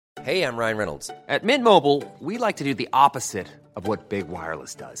Hey, I'm Ryan Reynolds. At Mint Mobile, we like to do the opposite of what Big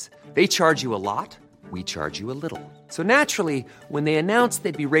Wireless does. They charge you a lot, we charge you a little. So naturally, when they announced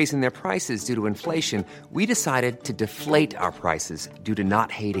they'd be raising their prices due to inflation, we decided to deflate our prices due to not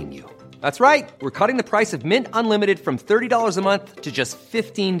hating you. That's right. We're cutting the price of Mint Unlimited from $30 a month to just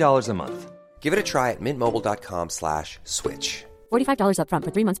 $15 a month. Give it a try at mintmobile.com/switch. $45 up front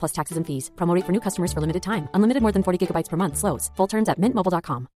for 3 months plus taxes and fees. Promo rate for new customers for limited time. Unlimited more than 40 gigabytes per month. Slows full terms at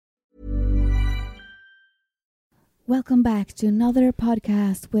mintmobile.com. Welcome back to another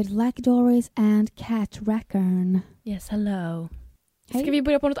podcast with Black Doris and Cat Rackern. Yes, hello. Hej. Ska vi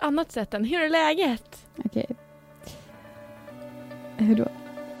börja på något annat sätt än hur är läget? Okej. Hur då?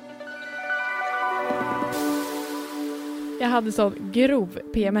 Jag hade så grov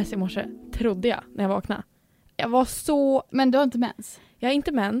PMS i morse, trodde jag, när jag vaknade. Jag var så... Men du har inte mens? Jag har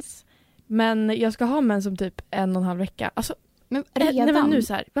inte mens, men jag ska ha mens om typ 1,5 vecka. Alltså, men nej, men nu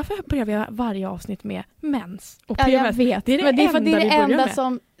så här, varför börjar vi varje avsnitt med mens och PMS? Ja, jag vet. Det är men det är det enda med.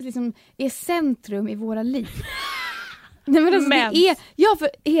 som liksom är centrum i våra liv. Nej, men alltså, mens. det är, ja, för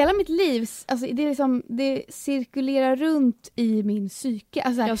hela mitt liv, alltså, det är liksom, det cirkulerar runt i min psyke.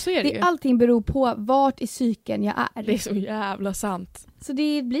 Alltså, ja, så är det ju. Allting beror på vart i psyken jag är. Det är så jävla sant. Så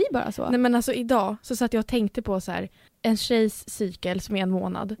det blir bara så. Nej, men alltså idag så satt jag och tänkte på så här, en tjejs cykel som är 1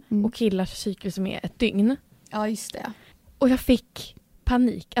 månad och killars cykel som är 1 dygn. Ja, just det. Och jag fick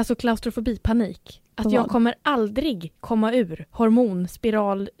panik, alltså klaustrofobi-panik. Att jag kommer aldrig komma ur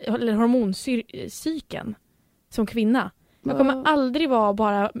hormoncykeln som kvinna. Jag kommer aldrig vara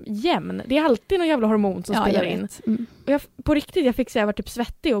bara jämn. Det är alltid någon jävla hormon som spelar in. Och på riktigt, jag fick säga jag var typ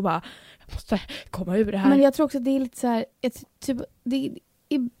svettig och bara, jag måste komma ur det här. Men jag tror också att det är lite så här, typ, det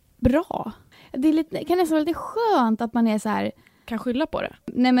är bra. Det är lite, kan nästan vara lite skönt att man är så här. Kan skylla på det.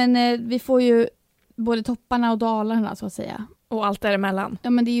 Nej, men vi får ju både topparna och dalarna så att säga. Och allt däremellan. Ja,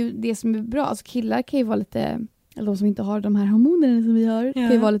 men det är ju det som är bra. Alltså killar kan ju vara lite, eller de som inte har de här hormonerna som vi har,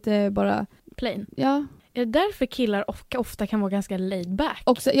 kan ju vara lite bara plain. Ja. Är det därför killar ofta kan vara ganska laid back?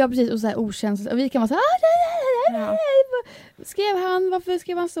 Också, ja, precis. Och så här okänsligt. Och vi kan vara så här, skrev han, varför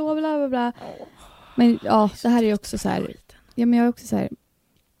skrev han så, bla bla bla. Men ja, det här är ju också så här. Ja, men jag är också så här.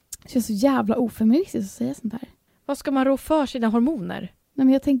 Det känns så jävla ofeministiskt att säga sånt här. Vad ska man rå för sina hormoner? Nej,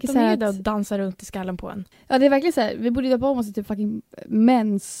 men jag tänker de så här är att dansa runt i skallen på en. Ja, det är verkligen så här. Vi borde döpa om oss till typ fucking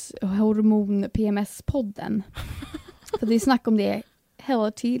menshormon PMS-podden. För det är snack om det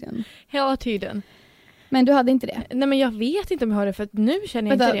hela tiden. Hela tiden. Men du hade inte det? Nej, men jag vet inte om jag har det, för att nu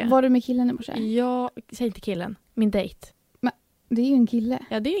känner jag inte det. Var du med killen i morse? Jag säger inte killen. Min dejt. Men det är ju en kille.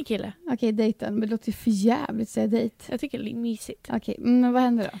 Ja, det är en kille. Okej, dejten. Men det låter ju för jävligt att säga dejt. Jag tycker det är mysigt. Okej, men vad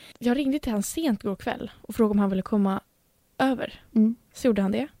hände då? Jag ringde till han sent igår kväll och frågade om han ville komma över. Så gjorde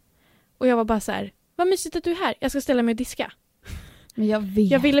han det. Och jag var bara så här, vad mysigt att du är här. Jag ska ställa mig och diska. Men jag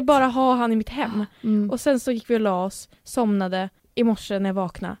vet. Jag ville bara ha han i mitt hem. Och sen så gick vi och la oss, somnade. I morse när jag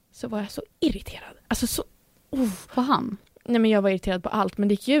vaknade så var jag så irriterad. Alltså så... På han? Nej, men jag var irriterad på allt, men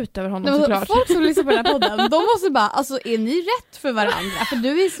det gick ju ut över honom såklart. Folk som lyssnar på den här podden, de måste bara, alltså är ni rätt för varandra? För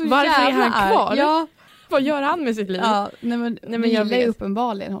du är så varför jävla är han kvar? Ja. Vad gör han med sitt liv? Ja, nej, men jag gillar ju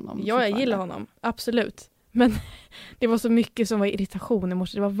uppenbarligen honom. Ja, jag gillar honom. Absolut. Men det var så mycket som var irritation i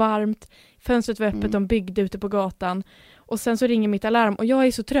morse. Det var varmt, fönstret var öppet, de byggde ute på gatan. Och sen så ringer mitt alarm och jag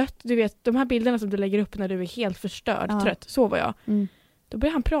är så trött. Du vet, de här bilderna som du lägger upp när du är helt förstörd, trött, så var jag. Då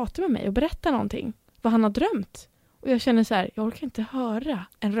börjar han prata med mig och berätta någonting. Vad han har drömt. Och jag känner så här, jag orkar inte höra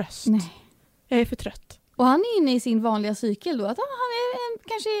en röst. Nej. Jag är för trött. Och han är inne i sin vanliga cykel då. Att han är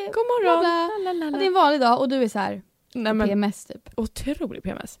kanske... God morgon. Att det är en vanlig dag och du är så här... Nej, men, PMS typ. Otrolig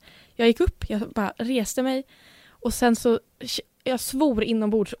PMS. Jag gick upp, jag bara reste mig. Och sen så... Jag svor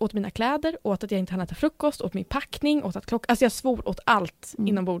inombords åt mina kläder, åt att jag inte hann äta frukost, åt min packning, åt att alltså jag svor åt allt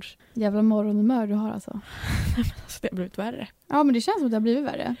inombords. Jävla morgonhumör du har alltså. Alltså det har blivit värre. Ja, men det känns som att det har blivit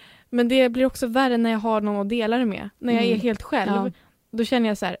värre. Men det blir också värre när jag har någon att dela det med. När jag är helt själv, då känner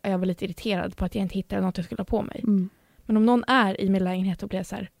jag så här, jag var lite irriterad på att jag inte hittade något jag skulle ha på mig. Men om någon är i min lägenhet, då blir jag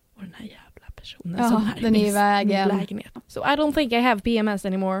så här, och den här jävla personen som är den är i vägen. Lägenhet. So I don't think I have PMS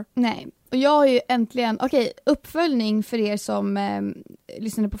anymore. Nej, och jag har ju äntligen, uppföljning för er som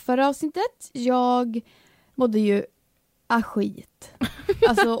lyssnade på förra avsnittet. Jag mådde ju skit.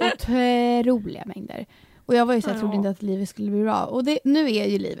 Alltså otroliga mängder. Och jag var ju så här, trodde inte att livet skulle bli bra. Och nu är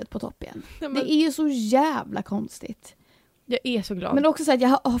ju livet på topp igen. Det är ju så jävla konstigt. Jag är så glad. Men också så att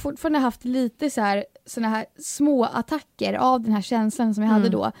jag har fortfarande haft lite så här, såna här små attacker av den här känslan som jag hade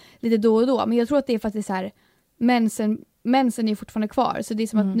då. Lite då och då. Men jag tror att det är för att det är så här, mensen är fortfarande kvar. Så det är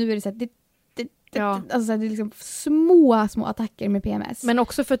som att nu är det så här, alltså det är liksom små attacker med PMS. Men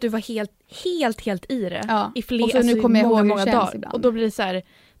också för att du var helt i det i och så nu kommer jag ihåg många dagar. ibland. Och då blir det så här,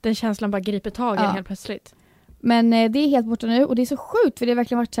 Den känslan bara griper tag i en helt plötsligt. Men det är helt borta nu och det är så sjukt för det har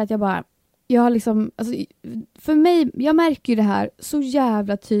verkligen varit så att jag har liksom, alltså, för mig, jag märker ju det här så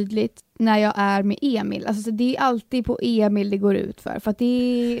jävla tydligt när jag är med Emil. Alltså så det är alltid på Emil det går ut för att det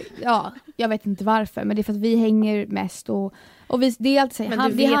är, jag vet inte varför, men det är för att vi hänger mest och det är alltid så här,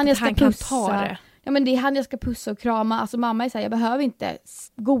 det är han jag ska pussa. Ja, men det är han jag ska pussa och krama. Alltså mamma är så här, jag behöver inte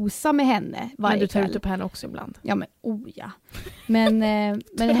gosa med henne varje Men du tar kväll. ut upp henne också ibland. Ja, men men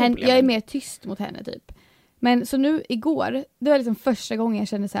jag är mer tyst mot henne typ. Men så nu igår, det var liksom första gången jag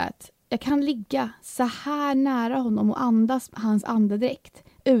kände så här att jag kan ligga så här nära honom och andas hans andedräkt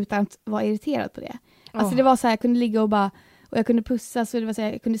utan att vara irriterad på det. Alltså det var så här, jag kunde ligga och jag kunde pussa, så det var så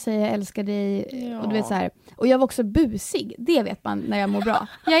här, jag kunde säga jag älskar dig och du vet så här. Och jag var också busig. Det vet man när jag mår bra.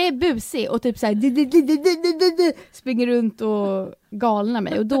 Jag är busig och typ så här springer runt och galnar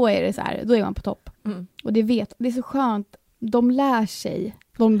mig och då är det så här, då är man på topp. Och det är så skönt. De lär sig.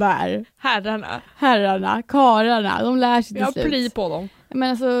 De där herrarna, karlarna, de lär sig till slut. Jag pli på dem. Men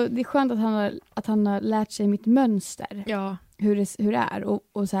alltså det är skönt att han har lärt sig mitt mönster. Ja. Hur det är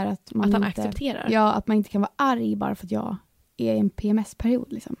och så här att man han inte accepterar. Ja, att man inte kan vara arg bara för att jag är i en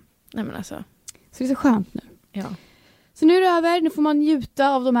PMS-period liksom. Nej men alltså. Så det är så skönt nu. Ja. Så nu är det över, nu får man njuta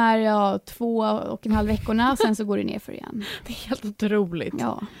av de här 2,5 veckorna och sen så går det ner för igen. Det är helt otroligt.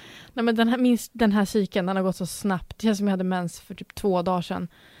 Ja. Nej men den här cykeln, den har gått så snabbt. Det känns som jag hade mens för typ 2 dagar sedan.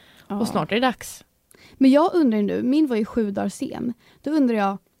 Ja. Och snart är det dags. Men jag undrar nu, min var ju 7 dagar sen. Då undrar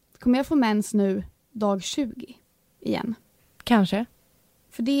jag, kommer jag få mens nu dag 20 igen? Kanske.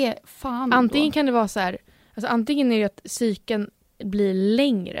 För det är fan antingen då. Kan det vara så här, alltså antingen är det att cykeln blir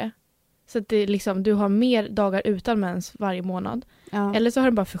längre. Så att det liksom, du har mer dagar utan mens varje månad. Ja. Eller så har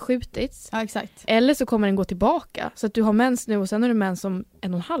den bara förskjutits. Ja, exakt. Eller så kommer den gå tillbaka. Så att du har mens nu och sen har du mens om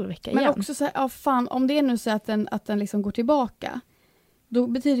 1,5 vecka igen. Men också så här, om det är nu så att den liksom går tillbaka. Då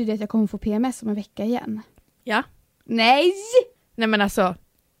betyder det att jag kommer få PMS om en vecka igen. Ja. Nej men alltså.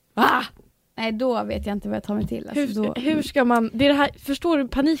 Nej, då vet jag inte vad jag tar mig till. Alltså, hur ska man... Det är det här, förstår du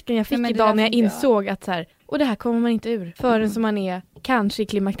paniken jag fick idag när jag insåg att så här, och det här kommer man inte ur. Förrän som man är kanske i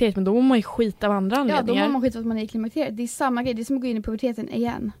klimakteriet, men då mår man ju skit av andra anledningar. Ja, då mår man skit av att man är i klimakteriet. Det är samma grej, det är som att gå in i puberteten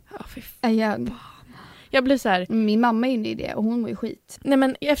igen. Ja, fy fan. Igen. Jag blir så här... Min mamma är inne i det och hon mår ju skit. Nej,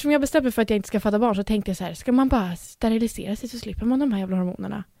 men eftersom jag bestämde för att jag inte ska föda barn så tänkte jag så här, ska man bara sterilisera sig så slipper man de här jävla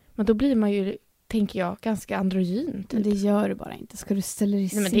hormonerna. Men då blir man ju, tänker jag, ganska androgyn. Typ. Men det gör du bara inte. Ska du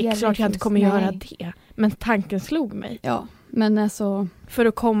sterilisera? Nej, men det är klart jag inte kommer göra det. Men tanken slog mig. Ja, men alltså... För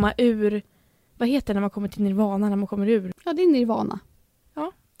att komma ur... Vad heter det när man kommer till nirvana, när man kommer ur? Ja, det är nirvana.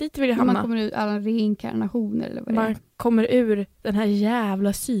 Ja, dit vill jag hamna. Man kommer ur alla reinkarnationer eller vad det är. Man kommer ur den här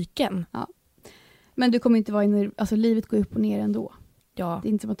jävla cykeln. Ja. Men du kommer inte vara i alltså livet går upp och ner ändå. Ja. Det är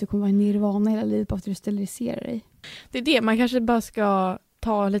inte som att du kommer vara i nirvana hela livet bara för att du steriliserar dig. Det är det, man kanske bara ska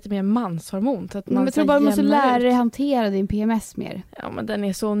ta lite mer manshormon. Så att man jag tror bara du måste lära dig hantera din PMS mer. Ja, men den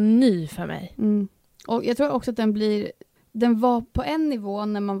är så ny för mig. Mm. Och jag tror också att den var på en nivå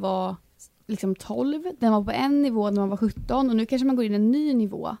när man var liksom 12. Den var på en nivå när man var 17. Och nu kanske man går in i en ny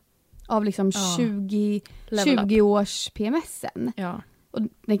nivå av liksom 20 års PMSen. Ja. Och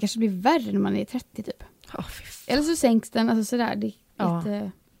den kanske blir värre när man är 30 typ. Eller så sänks den, alltså sådär. Det är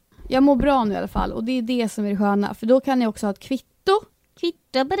lite... Jag mår bra nu i alla fall. Och det är det som är det sköna. För då kan jag också ha ett kvitto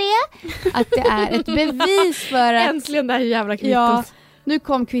på det. Att det är ett bevis för att... Äntligen det här jävla kvittot. Ja, nu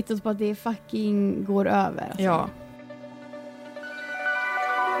kom kvittot på att det fucking går över. Alltså. Ja.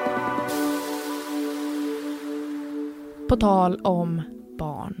 På tal om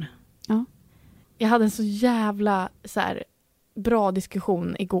barn. Ja. Jag hade en så jävla så här, bra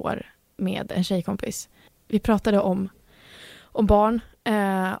diskussion igår med en tjejkompis. Vi pratade om barn.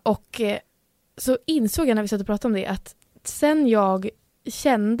 Och så insåg jag när vi satt och pratade om det att sen jag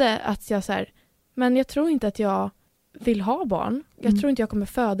kände att jag så här, men jag tror inte att jag vill ha barn. Jag tror inte jag kommer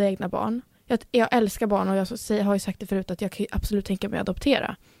föda egna barn. Jag älskar barn och jag har ju sagt det förut att jag kan absolut tänka mig att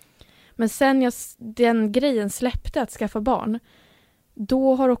adoptera. Men sen den grejen släppte att skaffa barn,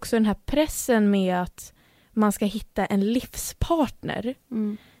 då har också den här pressen med att man ska hitta en livspartner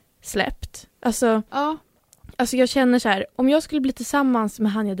släppt. Alltså jag känner så här, om jag skulle bli tillsammans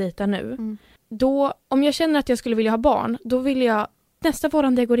med han jag dejtar nu, då, om jag känner att jag skulle vilja ha barn, då vill jag nästa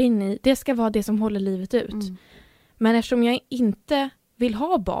förhållande jag går in i, det ska vara det som håller livet ut. Men eftersom jag inte vill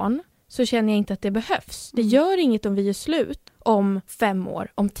ha barn så känner jag inte att det behövs. Det gör inget om vi är slut om 5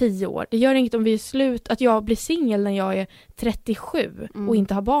 år, om 10 år. Det gör inget om vi är slut, att jag blir singel när jag är 37 och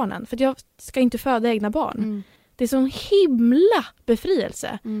inte har barnen. För jag ska inte föda egna barn. Det är sån himla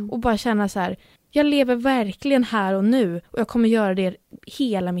befrielse. Och bara känna så här, jag lever verkligen här och nu och jag kommer göra det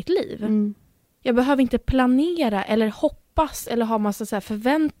hela mitt liv. Jag behöver inte planera eller hoppas hoppas eller ha massa så här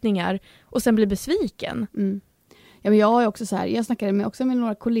förväntningar och sen bli besviken. Ja, men jag är också så här, jag snackade också med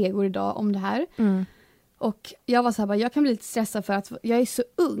några kollegor idag om det här. Och jag var så här, jag kan bli lite stressad för att jag är så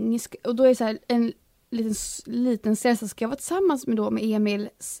ung. Och då är det så här, en liten stress, ska jag vara tillsammans med Emil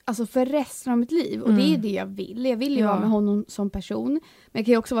alltså för resten av mitt liv. Och det är det jag vill. Jag vill ju vara med honom som person. Men jag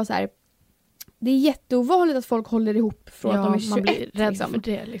kan ju också vara så här, det är jätteovanligt att folk håller ihop från att de är 21. Man blir rädd liksom. för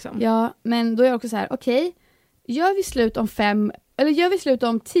det liksom. Ja, men då är jag också så här, okej, gör vi slut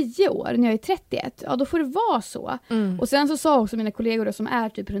om 10 år när jag är 31, ja då får det vara så. Och sen så sa också mina kollegor då, som är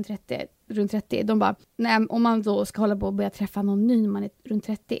typ runt 30, de bara, nej, om man då ska hålla på och börja träffa någon ny när man är runt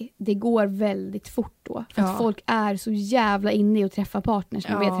 30, det går väldigt fort då. För att folk är så jävla inne i att träffa partners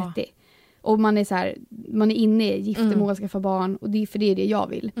när man är 30. Och man är så här, man är inne i giftermål, skaffa barn, och det är det jag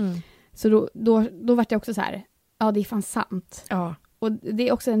vill. Så då vart det också så här, ja det är fan sant. Ja. Och det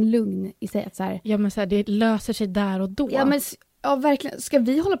är också en lugn i sig att så här, ja men så här, det löser sig där och då. Ja men verkligen, ska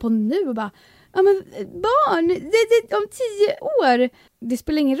vi hålla på nu och bara, ja men barn, det, om 10 år, det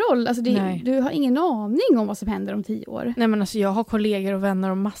spelar ingen roll, alltså du har ingen aning om vad som händer om 10 år. Nej men alltså jag har kollegor och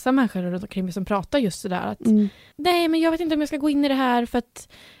vänner och massa människor runt omkring mig som pratar just sådär att nej men jag vet inte om jag ska gå in i det här för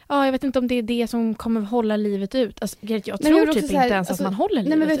att jag vet inte om det är det som kommer hålla livet ut. Alltså, jag tror typ inte ens att man håller livet ut.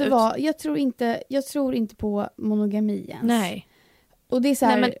 Nej men vet du vad, jag tror inte på monogami ens. Nej. Och det är så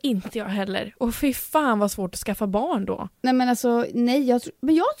här, nej men inte jag heller. Och fy fan vad svårt att skaffa barn då. Nej men alltså,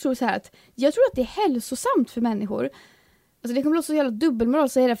 jag tror så här att jag tror att det är hälsosamt för människor. Alltså det kommer låta så jävla dubbelmoral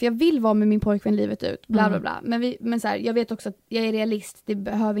att säga det, för jag vill vara med min pojkvän livet ut, bla bla bla. Men så här, jag vet också att jag är realist, det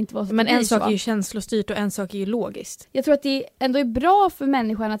behöver inte vara så. Men en sak är ju känslostyrt och en sak är ju logiskt. Jag tror att det ändå är bra för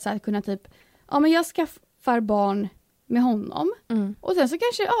människan att så här, kunna typ, ja men jag skaffar barn med honom. Och sen så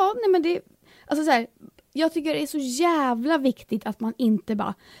kanske, alltså så här, jag tycker det är så jävla viktigt att man inte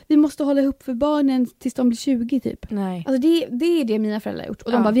bara, vi måste hålla ihop för barnen tills de blir 20 typ. Nej. Alltså det är det mina föräldrar har gjort.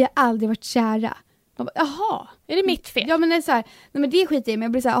 Och de bara, vi har aldrig varit kära. De bara, jaha. Är det mitt fel? Ja men det är så här, nej men det skiter i mig.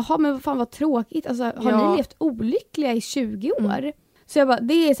 Jag blir så här, jaha men fan vad tråkigt. Alltså har ni levt olyckliga i 20 år? Så jag bara,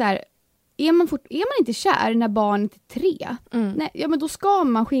 det är så här, är man inte kär när barnet är 3, nej, ja men då ska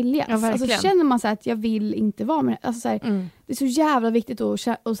man skiljas. Ja, alltså känner man så här att jag vill inte vara med, alltså så här, det är så jävla viktigt och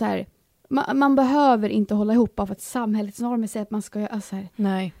så här, man behöver inte hålla ihop av att samhällets normer säger att man ska, alltså här,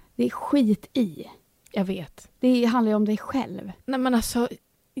 nej. Det är skit i. Jag vet. Det handlar ju om dig själv. Nej men alltså,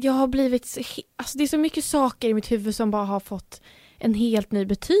 jag har blivit, alltså det är så mycket saker i mitt huvud som bara har fått en helt ny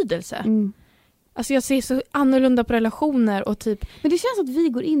betydelse. Alltså jag ser så annorlunda på relationer och typ. Men det känns att vi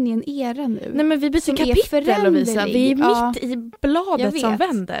går in i en era nu. Nej men vi byter kapitel, Lovisa. Vi är mitt i bladet som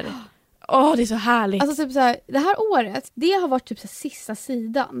vänder. Det är så härligt. Alltså typ så här, det här året, det har varit typ så här, sista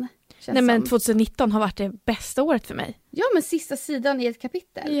sidan. Nej men 2019 har varit det bästa året för mig. Ja men sista sidan i ett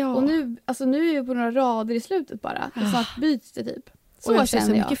kapitel. Ja. Och nu är jag på några rader i slutet bara. Och snart byts det typ. Så jag ser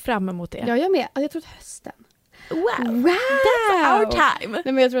så mycket fram emot det. Ja jag med. Jag tror att hösten. Wow. That's our time.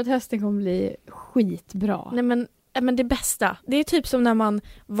 Nej men jag tror att hösten kommer bli skitbra. Nej men det bästa. Det är typ som när man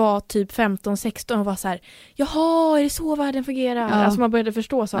var typ 15-16 och var så här, jaha, är det så världen fungerar? Ja. Alltså man började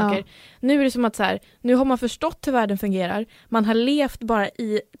förstå saker. Ja. Nu är det som att så här, nu har man förstått hur världen fungerar. Man har levt bara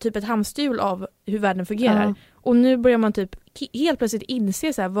i typ ett hamsterhjul av hur världen fungerar. Ja. Och nu börjar man typ helt plötsligt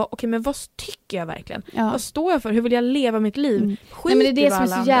inse så här, men vad tycker jag verkligen? Ja. Vad står jag för? Hur vill jag leva mitt liv? Nej, men det är det som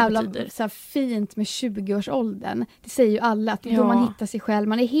är så jävla så här, fint med 20-årsåldern. Det säger ju alla att då man hittar sig själv.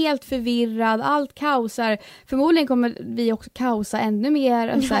 Man är helt förvirrad, allt kaosar. Förmodligen kommer vi också kaosa ännu mer.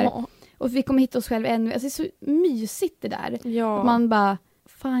 Alltså, här, och vi kommer hitta oss själv ännu mer. Alltså, det är så mysigt det där. Ja. Att man bara,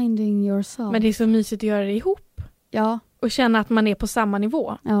 finding yourself. Men det är så mysigt att göra det ihop. Ja. Och känna att man är på samma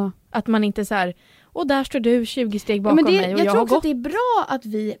nivå. Ja. Att man inte så här, och där står du 20 steg bakom mig och jag tror också har att det är bra att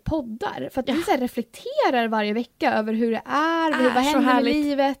vi poddar. För att vi så här reflekterar varje vecka över hur det är, vad händer med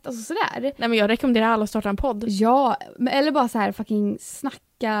livet och sådär. Nej men jag rekommenderar alla att starta en podd. Ja, eller bara så här fucking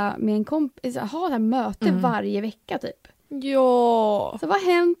snacka med en kompis. Ha det här möte varje vecka typ. Ja. Så vad har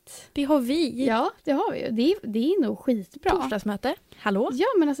hänt? Det har vi. Ja, det har vi ju. Det är nog skitbra. Torsdagsmöte. Hallå? Ja,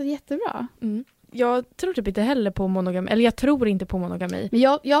 men alltså jättebra. Jag tror typ inte heller på monogami. Eller jag tror inte på monogami.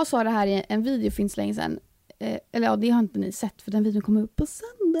 Men jag sa det här i en video finns länge sedan. Eller ja, det har inte ni sett för den videon kommer upp på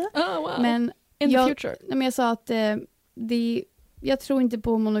söndag. Oh, wow. Men in the future. Men jag sa att jag tror inte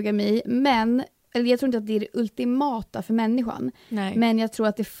på monogami. Eller jag tror inte att det är det ultimata för människan. Nej. Men jag tror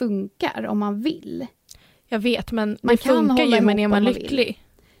att det funkar om man vill. Jag vet, men man det funkar ju, men är man lycklig?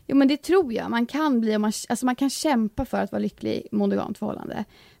 Jo, men det tror jag. Man kan bli, man kan kämpa för att vara lycklig i monogamt förhållande.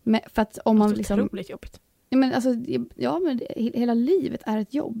 Men för att om man liksom, otroligt jobbigt. Ja, men alltså, hela livet är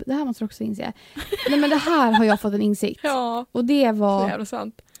ett jobb. Det här måste du också inse. Men det här har jag fått en insikt. Ja. Och det var... Så jävla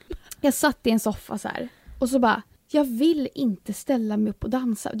sant. Jag satt i en soffa så här. Och så bara, jag vill inte ställa mig upp och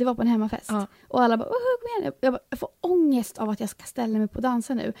dansa. Det var på en hemmafest. Ja. Och alla bara, kom igen. Jag får ångest av att jag ska ställa mig upp och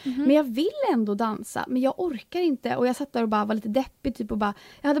dansa nu. Men jag vill ändå dansa. Men jag orkar inte. Och jag satt där och bara var lite deppig. Typ, och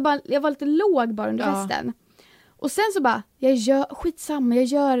jag var lite låg bara under festen. Och sen så bara, skitsamma, jag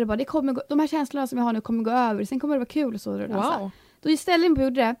gör det bara. Det kommer de här känslorna som jag har nu kommer gå över. Sen kommer det vara kul och så att dansa. Wow. Då istället jag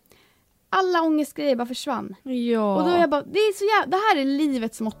gjorde det. Alla ångestgrejer bara försvann. Ja. Och då är jag bara, det här är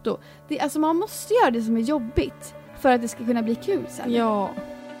livets motto. Alltså man måste göra det som är jobbigt. För att det ska kunna bli kul sen. Ja.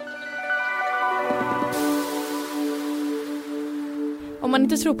 Om man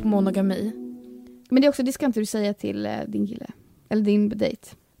inte tror på monogami. Men det ska inte du säga till din kille. Eller din dejt.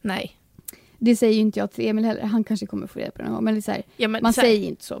 Nej. Det säger ju inte jag till Emil heller. Han kanske kommer få reda på det någon gång. Men det är så här, man säger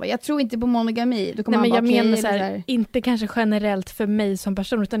inte så. Jag tror inte på monogami. Då kommer nej, men bara, jag menar så här, inte kanske generellt för mig som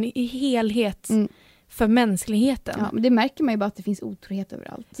person. Utan i helhet för mänskligheten. Ja, men det märker man ju bara att det finns otrohet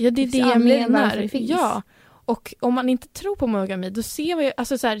överallt. Ja, det är det jag menar. Det ja. Och om man inte tror på monogami, då ser man ju,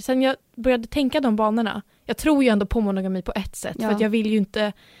 alltså så här, sen jag började tänka de banorna, jag tror ju ändå på monogami på ett sätt, för att jag vill ju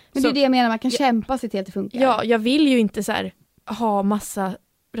inte... Men det är det jag menar, man kan kämpa sig till att det funkar. Ja, jag vill ju inte så här, ha massa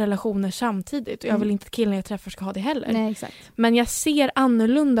relationer samtidigt, och jag vill inte att killen jag träffar ska ha det heller. Nej, exakt. Men jag ser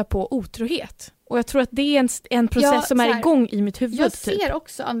annorlunda på otrohet. Och jag tror att det är en process som är igång i mitt huvud. Jag ser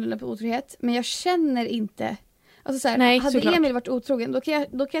också annorlunda på otrohet, men jag känner inte... Alltså så här, nej, hade såklart. Emil varit otrogen, då kan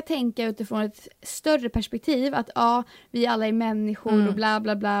jag tänka utifrån ett större perspektiv att vi alla är människor och bla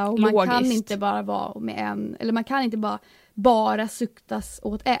bla bla, och man kan inte bara vara med en, eller man kan inte bara suktas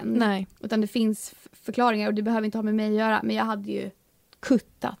åt en. Nej. Utan det finns förklaringar, och det behöver inte ha med mig att göra, men jag hade ju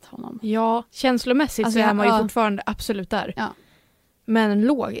kuttat honom. Ja, känslomässigt alltså, så är man ju fortfarande absolut där. Ja. Men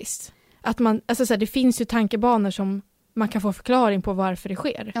logiskt. Att man, alltså så här, det finns ju tankebanor som man kan få förklaring på varför det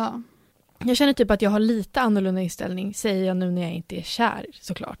sker. Ja. Jag känner typ att jag har lite annorlunda inställning, säger jag nu när jag inte är kär,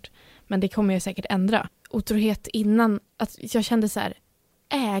 såklart. Men det kommer jag säkert ändra. Otrohet innan, att jag kände så här,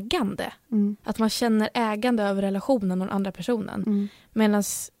 ägande. Att man känner ägande över relationen och den andra personen. Medan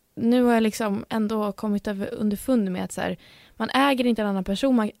nu har jag liksom ändå kommit underfund med att så här, man äger inte en annan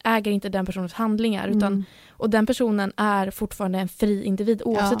person, man äger inte den personens handlingar. Utan, och den personen är fortfarande en fri individ,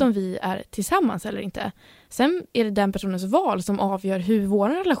 oavsett om vi är tillsammans eller inte. Sen är det den personens val som avgör hur vår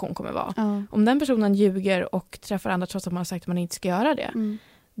relation kommer vara. Om den personen ljuger och träffar andra trots att man har sagt att man inte ska göra det,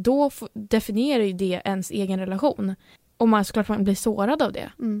 då definierar ju det ens egen relation. Och man såklart man blir sårad av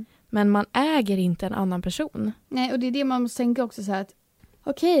det. Men man äger inte en annan person. Nej, och det är det man måste tänka också, så här att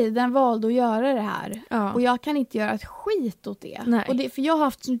okej, den valde att göra det här. Ja. Och jag kan inte göra ett skit åt det. Nej. Och för jag har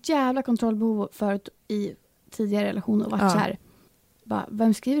haft så jävla kontrollbehov förut i tidigare relationer och varit så här, bara,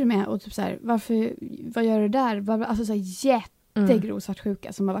 vem skriver du med? Och typ så här, vad gör du där? Alltså så här jättegrov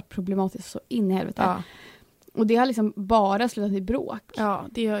svartsjuka som har varit problematiskt så in i helvete. Ja. Och det har liksom bara slutat i bråk. Ja,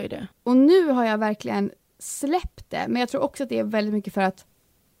 det gör ju det. Och nu har jag verkligen släppt det. Men jag tror också att det är väldigt mycket för att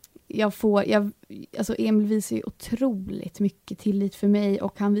alltså Emil visar ju otroligt mycket tillit för mig,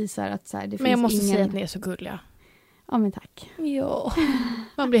 och han visar att så här, det finns. Men jag måste säga att ni är så gulliga. Ja, men tack. Ja.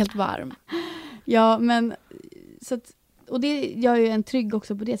 Man blir helt varm. Ja, men så att, och det gör ju en trygg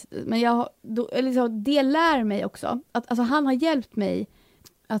också på det sättet. Men det lär mig också att alltså, han har hjälpt mig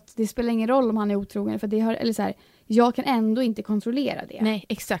att det spelar ingen roll om han är otrogen, för jag kan ändå inte kontrollera det. Nej,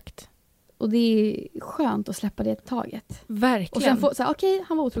 exakt. Och det är skönt att släppa det taget. Verkligen. Och sen okej,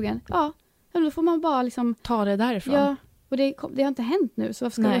 han var otrogen. Ja, då får man bara liksom ta det därifrån. Ja, och det har inte hänt nu, så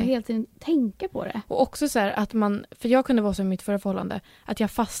varför ska jag hela tiden tänka på det? Och också så här att man, för jag kunde vara så i mitt förra förhållande, att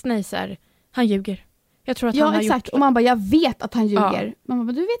jag fastnade i så här, han ljuger. Jag tror att han har exakt. gjort... Och man bara, jag vet att han ljuger. Ja. Man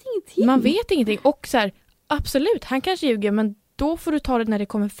bara, du vet ingenting. Man vet ingenting. Och så här, absolut, han kanske ljuger, men då får du ta det när det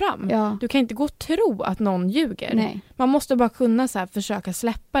kommer fram. Ja. Du kan inte gå och tro att någon ljuger. Nej. Man måste bara kunna så här, försöka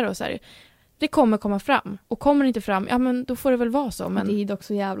släppa det och så här, det kommer komma fram. Och kommer det inte fram, ja men då får det väl vara så. Men... Det är dock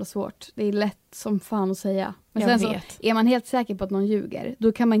så jävla svårt. Det är lätt som fan att säga. Men sen så är man helt säker på att någon ljuger,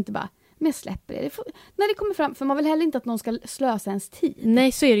 då kan man inte bara, men jag släpper det. När det kommer fram, för man vill heller inte att någon ska slösa ens tid.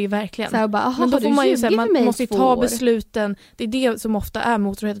 Nej, så är det ju verkligen. Så här bara, men då får man ju säga, man måste ju ta år. Besluten. Det är det som ofta är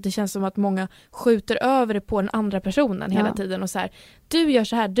motorhet, att det känns som att många skjuter över det på den andra personen hela tiden. Och så här, du gör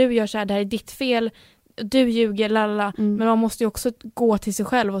så här, det här är ditt fel, du ljuger, lalala. Men man måste ju också gå till sig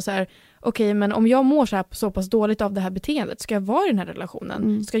själv och så här, okej, men om jag mår så pass dåligt av det här beteendet, ska jag vara i den här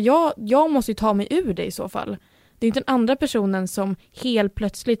relationen? Ska jag måste ju ta mig ur det i så fall. Det är inte den andra personen som helt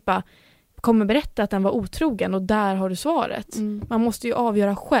plötsligt bara kommer berätta att den var otrogen, och där har du svaret. Man måste ju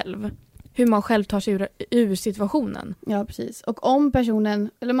avgöra själv hur man själv tar sig ur situationen. Ja, precis. Och om personen,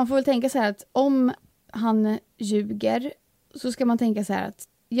 eller man får väl tänka så här att om han ljuger, så ska man tänka så här att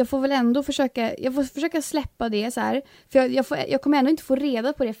jag får väl ändå försöka släppa det så här. För jag kommer ändå inte få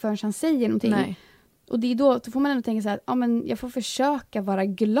reda på det förrän han säger någonting. Nej. Och det är då får man ändå tänka så här, ja men jag får försöka vara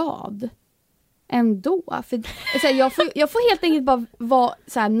glad ändå. För så här, jag får helt enkelt bara vara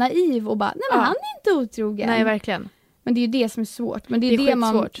så här naiv och bara, nej men han är inte otrogen. Nej, verkligen. Men det är ju det som är svårt. Men det är det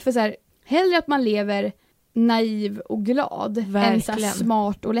man, för så här, hellre att man lever naiv och glad än så här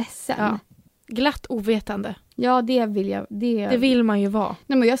smart och ledsen. Ja. Glatt ovetande. Ja, det vill jag. Det vill man ju vara.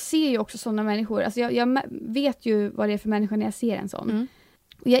 Nej, men jag ser ju också sådana människor. Alltså jag vet ju vad det är för människa när jag ser en sån. Mm.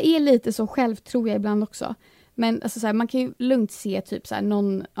 Och jag är lite så själv, tror jag ibland också. Men alltså, så här, man kan ju lugnt se typ så här,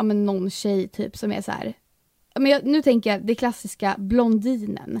 någon tjej typ som är så här. Men nu tänker jag det klassiska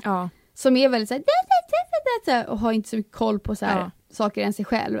blondinen. Ja. Som är väldigt så här, och har inte så mycket koll på så här, saker än sig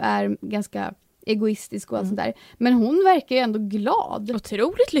själv. Är ganska egoistisk och allt sånt där. Men hon verkar ju ändå glad.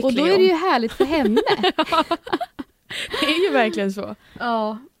 Otroligt lycklig. Och då är det ju härligt för henne. Det är ju verkligen så.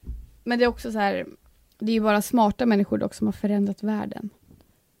 Ja. Men det är också så här, det är ju bara smarta människor dock som har förändrat världen.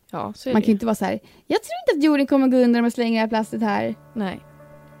 Ja, så är man det. kan ju inte vara så här, jag tror inte att jorden kommer gå under om jag slänger det här plastet här. Nej.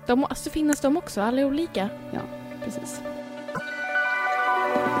 De måste finnas de också, alla är olika. Ja, precis.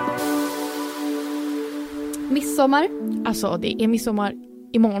 Midsommar. Alltså, det är midsommar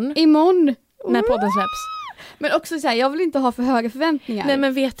imorgon. Imorgon. När podden släpps. Men också så här, jag vill inte ha för höga förväntningar. Nej,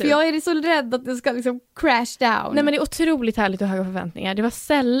 men vet du. För jag är så rädd att det ska liksom crash down. Nej, men det är otroligt härligt att ha höga förväntningar. Det var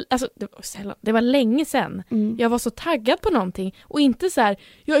det var länge sedan. Jag var så taggad på någonting. Och inte så här,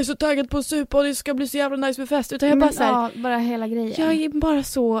 jag är så taggad på att supa och det ska bli så jävla nice med fest. Utan jag bara så här, ja, bara hela grejen. jag är bara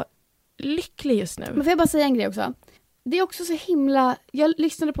så lycklig just nu. Men får jag bara säga en grej också? Det är också så himla... Jag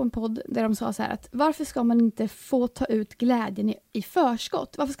lyssnade på en podd där de sa så här att varför ska man inte få ta ut glädjen i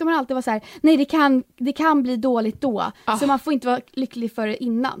förskott? Varför ska man alltid vara så här, nej det kan bli dåligt då. Så man får inte vara lycklig för det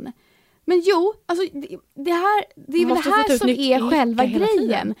innan. Men jo, alltså det är väl det här som är själva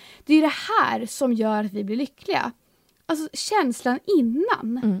grejen. Det är det här som gör att vi blir lyckliga. Alltså känslan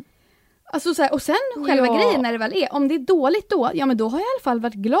innan. Alltså så här, och sen själva grejen när det väl är. Om det är dåligt då, ja men då har jag i alla fall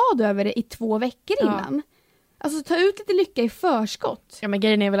varit glad över det i 2 veckor innan. Alltså ta ut lite lycka i förskott. Ja, men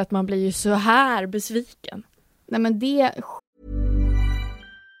grejen är väl att man blir ju så här besviken. Nej, men det...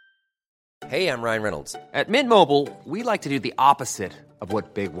 Hey, I'm Ryan Reynolds. At Mint Mobile, we like to do the opposite of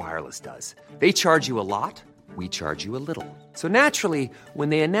what Big Wireless does. They charge you a lot, we charge you a little. So naturally, when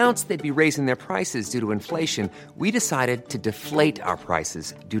they announced they'd be raising their prices due to inflation, we decided to deflate our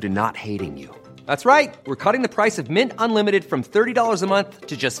prices due to not hating you. That's right. We're cutting the price of Mint Unlimited from $30 a month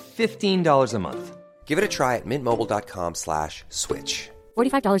to just $15 a month. Give it a try at mintmobile.com/switch.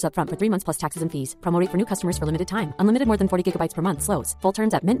 $45 up front for 3 months plus taxes and fees. Promo rate for new customers for limited time. Unlimited more than 40 gigabytes per month. Slows full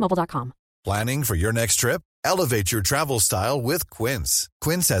terms at mintmobile.com. Planning for your next trip? Elevate your travel style with Quince.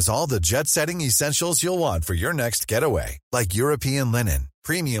 Quince has all the jet-setting essentials you'll want for your next getaway, like European linen,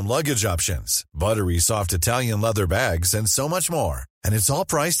 premium luggage options, buttery soft Italian leather bags, and so much more. And it's all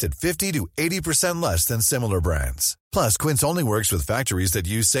priced at 50 to 80% less than similar brands. Plus, Quince only works with factories that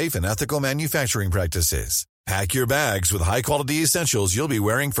use safe and ethical manufacturing practices. Pack your bags with high-quality essentials you'll be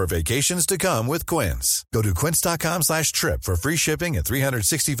wearing for vacations to come with Quince. Go to quince.com/trip for free shipping and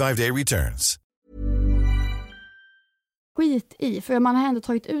 365-day returns. Skit i, för man har ändå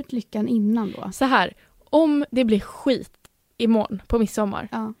tagit ut lyckan innan då. Så här, om det blir skit imorgon på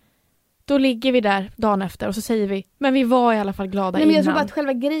midsommar, då ligger vi där dagen efter och så säger vi, men vi var i alla fall glada innan. Men jag tror bara att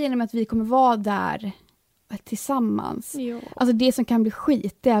själva grejen med att vi kommer vara där tillsammans. Jo. Alltså det som kan bli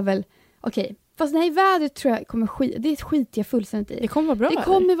skit, det är väl, okej. Fast nej, vädret tror jag kommer skit. Det är ett skit jag fullständigt i. Det kommer vara bra. Det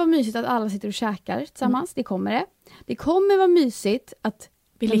kommer vara mysigt att alla sitter och käkar tillsammans. Det kommer det. Det kommer vara mysigt att...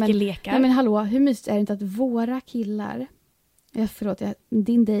 Vi leker lekar. Nej men hallå, hur mysigt är det inte att våra killar...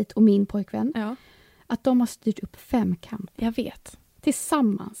 din dejt och min pojkvän. Ja. Att de har styrt upp 5-kamp. Jag vet.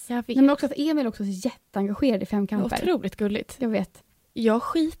 Tillsammans. Jag vet. Nej, men också att Emil också är jätteengagerad i 5-kamper. Otroligt gulligt. Jag vet. Jag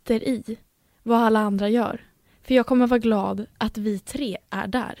skiter i vad alla andra gör. För jag kommer vara glad att vi 3 är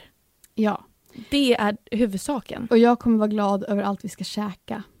där. Ja. Det är huvudsaken. Och jag kommer vara glad över allt vi ska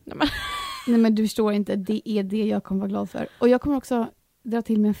käka. Nej, men du förstår inte. Det är det jag kommer vara glad för. Och jag kommer också dra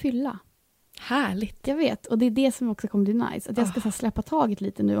till med en fylla. Härligt. Jag vet. Och det är det som också kommer bli nice. Att jag ska släppa taget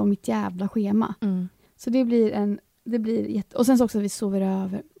lite nu om mitt jävla schema. Så det blir jätte... Och sen så också att vi sover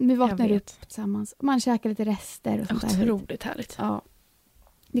över. Vi vaknar upp tillsammans. Och man käkar lite rester och sånt där. Otroligt härligt. Ja.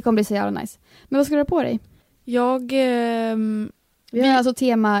 Det kommer bli så jävla nice. Men vad ska du ha på dig? Vi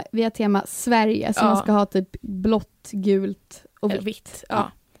har tema Sverige. Så man ska ha typ blått, gult och vitt.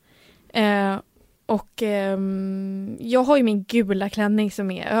 Ja. Jag har ju min gula klänning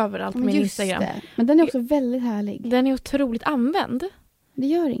som är överallt på min Instagram. Det. Men den är också väldigt härlig. Den är otroligt använd. Det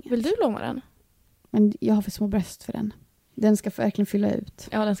gör inget. Vill du låna den? Men jag har för små bröst för den. Den ska verkligen fylla ut.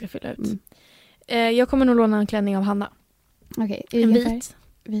 Ja, den ska fylla ut. Jag kommer nog låna en klänning av Hanna. Okej. En vit.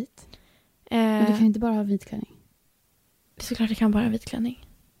 Vit. Men du kan inte bara ha vit klänning. Det är såklart jag kan bara ha vit klänning.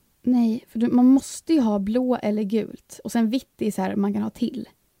 Nej, för man måste ju ha blå eller gult. Och sen vitt är så här man kan ha till.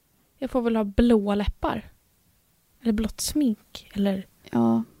 Jag får väl ha blåa läppar. Eller blått smink. Eller...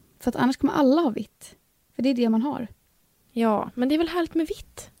 Ja, för att annars kommer alla ha vitt. För det är det man har. Ja, men det är väl härligt med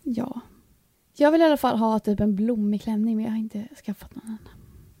vitt. Ja. Jag vill i alla fall ha typ en blommig klänning, men jag har inte skaffat någon än.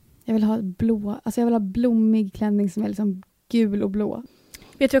 Jag vill ha jag vill ha blommig klänning som är liksom gul och blå.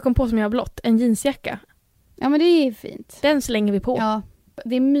 Vet du vad jag kom på som jag har blått? En jeansjacka. Ja, men det är fint. Den slänger vi på. Ja,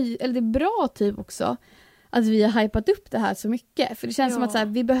 det är bra typ också att vi har hypat upp det här så mycket. För det känns som att så här,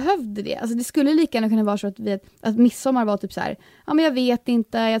 vi behövde det. Alltså det skulle lika gärna kunna vara så att midsommar var typ så här, ja men jag vet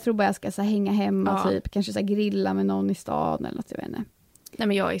inte, jag tror bara jag ska så här, hänga hemma typ, kanske så här, grilla med någon i stan eller något, jag vet inte. Nej,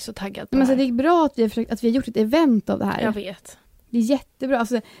 men jag är så taggad på men det här. så det är bra att vi har gjort ett event av det här. Jag vet. Det är jättebra.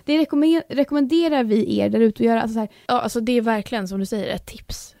 Alltså, det rekommenderar vi er där ute att göra. Alltså, så här. Ja, alltså det är verkligen som du säger ett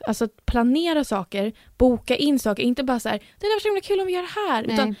tips. Alltså att planera saker, boka in saker, inte bara så här, det är så himla kul om vi gör det här.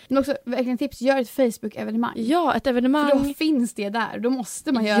 Nej. Utan, men också verkligen tips, gör ett Facebook-evenemang. ja, ett evenemang. För då finns det där, då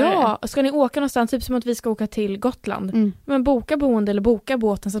måste man göra det. Ja, ska ni åka någonstans, typ som att vi ska åka till Gotland. Men boka boende eller boka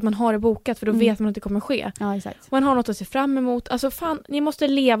båten så att man har det bokat, för då vet man att det kommer ske. Ja, exakt. Man har något att se fram emot. Alltså fan, ni måste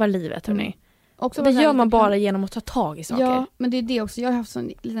leva livet, hörni. Också det gör man bara genom att ta tag i saker. Ja, men det är det också. Jag har haft sån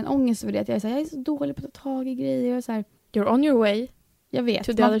liten ångest över det. Att jag är så dålig på att ta tag i grejer. Och så här. You're on your way. Jag vet.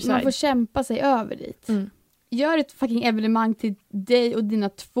 To the other side. Man får kämpa sig över dit. Gör ett fucking evenemang till dig och dina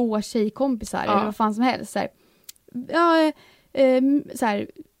 2 tjejkompisar. Eller vad fan som helst. Så här. Ja, så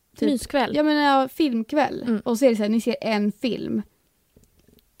här, typ, myskväll. Ja, men filmkväll. Och så är det så här, ni ser en film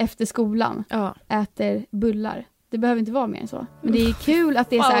efter skolan. Äter bullar. Det behöver inte vara mer än så. Men det är kul att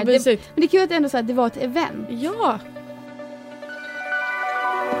det är så här, men det är kul att det ändå så här, det var ett event. Ja.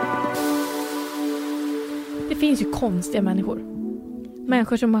 Det finns ju konstiga människor.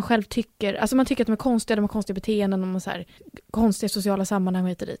 Människor som man själv tycker, alltså man tycker att de är konstiga, de har konstiga beteenden, de har så här konstiga sociala sammanhang och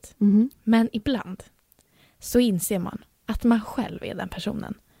hit och dit. Men ibland så inser man att man själv är den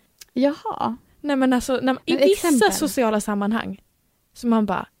personen. Jaha. Nej, men alltså i vissa sociala sammanhang som man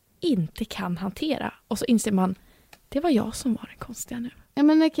bara inte kan hantera, och så inser man, det var jag som var den konstiga nu. Ja,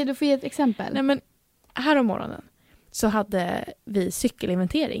 men okej, du får ge ett exempel. Nej, men här om morgonen så hade vi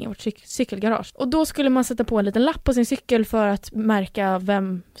cykelinventering i vårt cykelgarage. Och då skulle man sätta på en liten lapp på sin cykel för att märka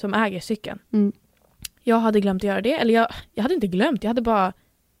vem som äger cykeln. Jag hade glömt att göra det. Eller jag hade inte glömt, jag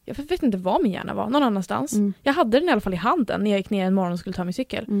vet inte var min hjärna var, någon annanstans. Jag hade den i alla fall i handen när jag gick ner en morgon och skulle ta min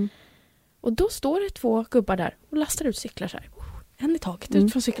cykel. Och då står det 2 gubbar där och lastar ut cyklar så här. En i taget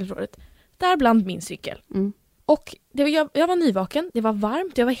ut från cykelrådet. Där bland min cykel. Och jag var nyvaken, det var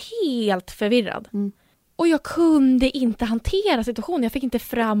varmt, jag var helt förvirrad. Och jag kunde inte hantera situationen, jag fick inte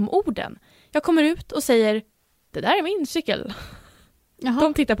fram orden. Jag kommer ut och säger, det där är min cykel. Jaha.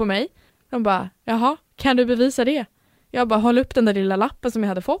 De tittar på mig, de bara, jaha, kan du bevisa det? Jag bara håller upp den där lilla lappen som jag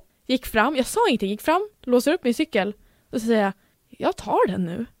hade fått. Gick fram, jag sa ingenting, gick fram, låser upp min cykel. Och så säger jag tar den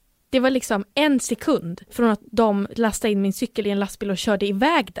nu. Det var liksom 1 sekund från att de lastade in min cykel i en lastbil och körde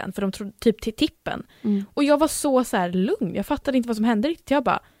iväg den. För de trodde typ till tippen. Och jag var så här lugn. Jag fattade inte vad som hände riktigt. Jag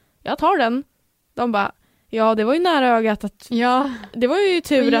bara, jag tar den. De bara, ja det var ju nära ögat att... Ja. Det var ju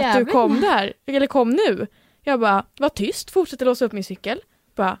tur att du kom där. Eller kom nu. Jag bara, var tyst. Fortsätter låsa upp min cykel.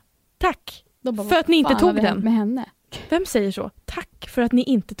 Bara, tack. Bara, för att ni inte tog den. Med henne. Vem säger så? Tack för att ni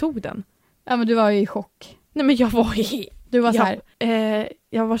inte tog den. Ja, men du var ju i chock. Nej, men jag var i... Du var så här...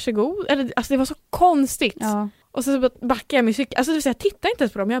 jag var så god. Eller, alltså det var så konstigt. Ja. Och så backade jag min cykel. Alltså jag tittade inte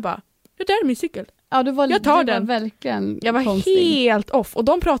ens på dem. Jag bara, det där är min cykel. Ja, jag tar den. Var verkligen jag var konstig. Helt off. Och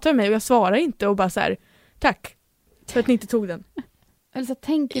de pratade med mig och jag svarade inte. Och bara så här, tack för att ni inte tog den. Eller så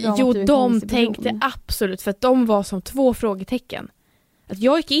tänker de jo, att du är en de tänkte person. Absolut. För att de var som 2 frågetecken. Att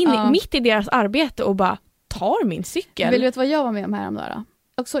jag gick in mitt i deras arbete och bara tar min cykel. Vill du veta vad jag var med om häromdagen då?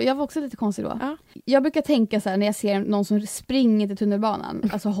 Jag var också lite konstig då. Ja. Jag brukar tänka så här när jag ser någon som springer till tunnelbanan,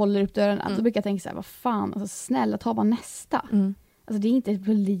 alltså håller upp dörren, då brukar jag tänka så här, vad fan, alltså snälla ta bara nästa. Alltså det är inte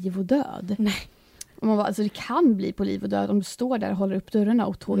på liv och död. Nej. Och man bara, alltså det kan bli på liv och död om du står där och håller upp dörrarna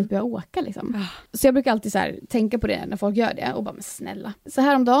och tåget börjar åka liksom. Så jag brukar alltid så här tänka på det när folk gör det och bara, men snälla. Så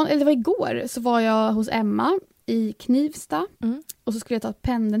häromdagen, eller det var igår, så var jag hos Emma i Knivsta och så skulle jag ta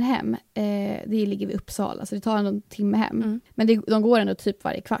pendeln hem. Det ligger vid Uppsala så det tar en timme hem. Men de går ändå typ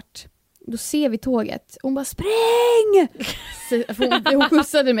varje kvart. Då ser vi tåget och hon bara, spräng! Hon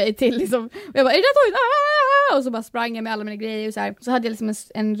skjutsade mig till liksom. Och jag bara, är det där tåget? Och så bara sprang jag med alla mina grejer och så här. Så hade jag liksom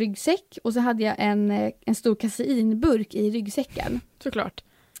en ryggsäck och så hade jag en stor kaseinburk i ryggsäcken. Såklart.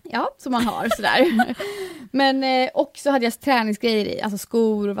 Ja, som man har sådär. Men och så hade jag träningsgrejer i, alltså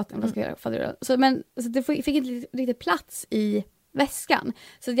skor och vattenflaskor. Så det fick inte riktigt plats i väskan.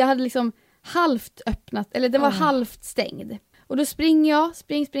 Så jag hade liksom halvt öppnat, eller den var halvt stängd. Och då springer jag,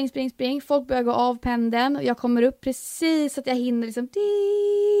 spring. Folk börjar gå av pendeln och jag kommer upp precis så att jag hinner liksom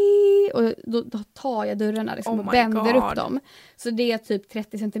och då tar jag dörrarna liksom och bänder upp dem. Så det är typ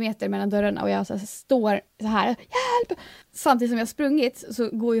 30 centimeter mellan dörrarna och jag så här, står så här, hjälp! Samtidigt som jag sprungit så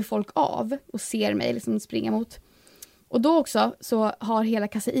går ju folk av och ser mig liksom springa mot. Och då också så har hela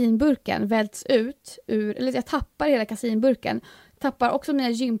kaseinburken välts ut ur, eller jag tappar hela kaseinburken. Tappar också mina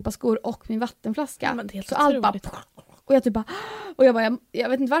gympaskor och min vattenflaska. Så allt bara... Och jag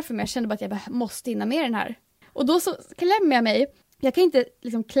vet inte varför, men jag kände bara att jag måste hinna med den här. Och då så klämmer jag mig. Jag kan inte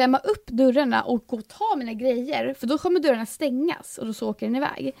liksom klämma upp dörrarna och gå och ta mina grejer. För då kommer dörrarna stängas och då så åker den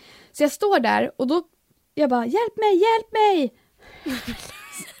iväg. Så jag står där och då, jag bara, hjälp mig!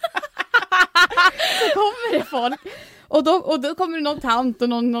 Så kommer det folk. Och då kommer det någon tant och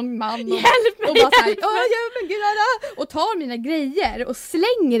någon man. Hjälp mig! Och bara såhär, hjälp mig! Och tar mina grejer och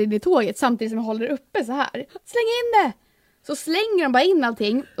slänger in i tåget samtidigt som jag håller uppe så här. Släng in det! Så slänger de bara in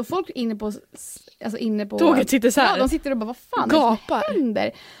allting. Och folk inne på tåget sitter så här. Ja, de sitter och bara, vad fan gapar. Det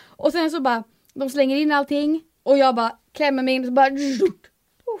händer? Och sen så bara, de slänger in allting. Och jag bara klämmer mig in och så bara...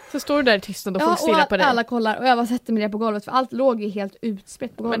 Så står du där i tystnad och folk stirrar på dig. Alla kollar och jag bara sätter mig ner på golvet för allt låg ju helt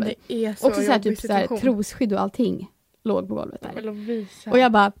utspritt på golvet. Men det är så också så här, typ så här, trosskydd och allting låg på golvet där. Ja, och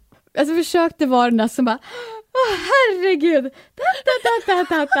jag bara, alltså försökte vara den där som bara, herregud,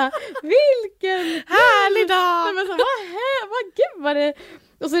 vilken härlig dag! Men så, gud vad det...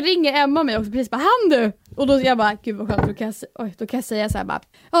 Och så ringer Emma mig också precis, bara, han du! Och då jag bara, gud vad skönt, då kan jag säga så här bara,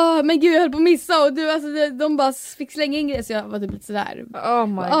 men gud jag höll på att missa och du, alltså de bara fick slänga in grejer så jag var typ lite sådär. Oh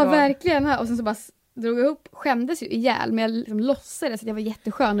my god. Ja, verkligen. Och sen så bara drog jag upp, skämdes ju ihjäl, men jag liksom låtsades att jag var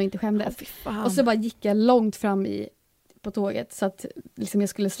jätteskön och inte skämdes. Och så bara gick jag långt fram på tåget så att liksom jag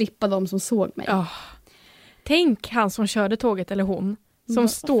skulle slippa dem som såg mig. Tänk han som körde tåget eller hon som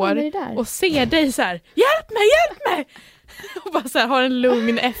står och ser dig så här, hjälp mig! Och bara så här, har en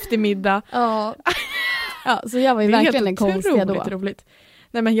lugn eftermiddag. Ja, så jag var ju verkligen en konstiga då. Roligt.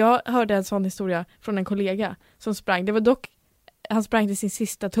 Nej, men jag hörde en sån historia från en kollega som sprang. Det var dock, han sprang till sin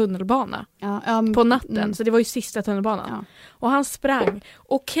sista tunnelbana på natten. Så det var ju sista tunnelbanan. Ja. Och han sprang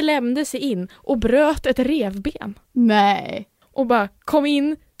och klämde sig in och bröt ett revben. Nej. Och bara kom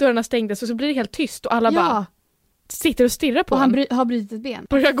in, dörrarna stängdes och så blir det helt tyst och alla bara sitter och stirrar på honom. Och han har brutit ett ben.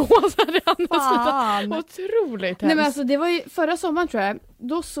 Börjar gå så här i andra sidan. Otroligt hemskt. Nej, men alltså det var ju förra sommaren tror jag.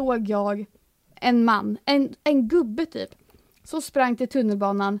 Då såg jag en man, en gubbe typ, som sprang till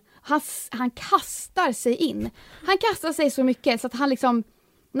tunnelbanan. Han kastar sig in. Han kastar sig så mycket så att han liksom,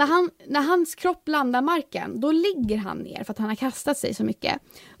 när hans kropp landar marken, då ligger han ner för att han har kastat sig så mycket.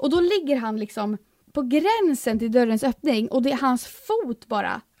 Och då ligger han liksom på gränsen till dörrens öppning och det är hans fot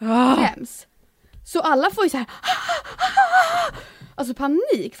bara kläms. Så alla får ju så här alltså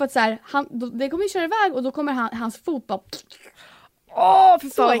panik för att så här, det kommer ju köra iväg och då kommer hans fot bara för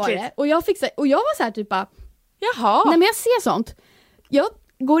så var det. Och jag var så här typ bara, jaha. Nej, men jag ser sånt. Jag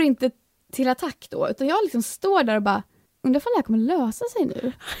går inte till attack då, utan jag liksom står där och bara, undrar om det här kommer lösa sig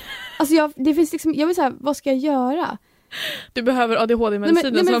nu. Alltså det finns liksom, jag vill säga, vad ska jag göra? Du behöver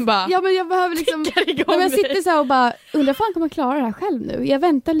ADHD-medicinen som bara ja, men jag behöver liksom, jag sitter så här och bara, undrar om kommer klara det här själv nu. Jag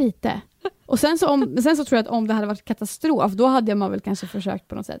väntar lite. Och sen så tror jag att om det hade varit katastrof, då hade man väl kanske försökt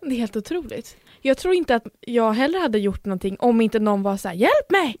på något sätt. Det är helt otroligt. Jag tror inte att jag heller hade gjort någonting om inte någon var så här, hjälp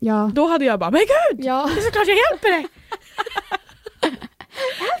mig! Ja. Då hade jag bara, men gud! Ja. Det är såklart jag hjälper dig!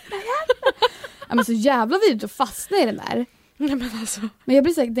 Hjälp mig! Ja, men så jävla vidrigt att fastna i den där. Nej, men alltså. Men jag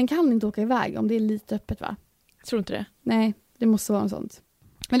blir säker, den kan inte åka iväg om det är lite öppet, va? Tror inte det? Nej, det måste vara något sånt.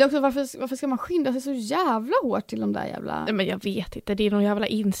 Men det är också, varför ska man skynda sig så jävla hårt till de där jävla... Nej, men jag vet inte, det är någon jävla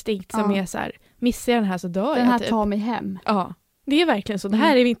instinkt som är så här, missar jag den här så dör jag. Den här typ. tar mig hem. Ja, det är verkligen så. Det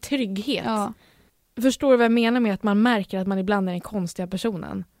här är min trygghet. Ja. Förstår du vad jag menar med att man märker att man ibland är den konstiga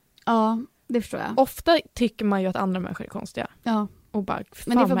personen? Ja, det förstår jag. Ofta tycker man ju att andra människor är konstiga. Ja. Och bara,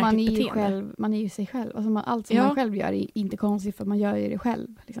 men det är för att man är ju sig själv. Alltså allt som man själv gör är inte konstigt för att man gör ju det själv.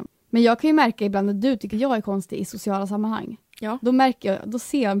 Liksom. Men jag kan ju märka ibland att du tycker jag är konstig i sociala sammanhang. Ja. Då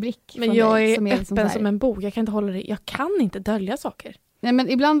ser jag en blick. Men jag är som är öppen som en bok. Jag kan inte hålla det. Jag kan inte dölja saker. Nej, men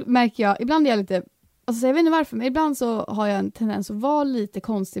ibland märker jag, ibland är jag lite, alltså jag vet inte varför, men ibland så har jag en tendens att vara lite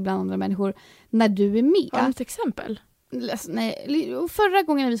konstig bland andra människor när du är med. Har du ett exempel? Nej, förra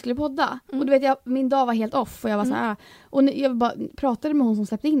gången när vi skulle podda och du vet min dag var helt off och jag var så här, och jag bara pratade med hon som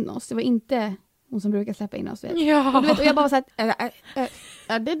släppte in oss. Det var inte hon som brukar släppa in oss, vet. Ja. Och jag bara var så här,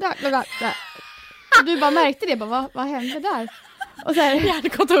 det där. Och du bara märkte det, bara vad hände där? Och så här,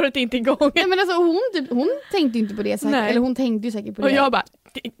 hjärnkontoret är inte igång. Nej, men alltså hon tänkte ju inte på det säkert, eller hon tänkte ju säkert på det. Och jag bara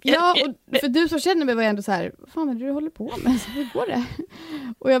Ja, och för du som känner mig var jag ändå så här, fan är det du håller på med? Hur går det?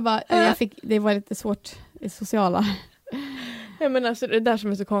 Och jag bara, det var lite svårt i sociala. Ja, men alltså det där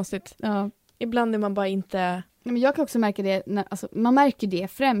som är så konstigt. Ja. Ibland är man bara inte... Men jag kan också märka det, man märker det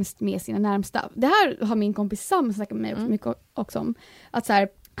främst med sina närmsta. Det här har min kompis Sam snackat med mig också mycket också om. Att så här,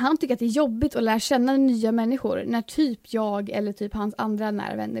 han tycker att det är jobbigt att lära känna nya människor när typ jag eller typ hans andra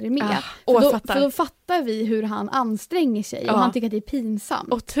nära vänner är med. För då fattar vi hur han anstränger sig och han tycker att det är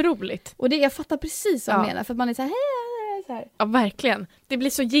pinsamt. Otroligt. Och jag fattar precis vad han menar, för att man är så här, hej, så här. Ja, verkligen. Det blir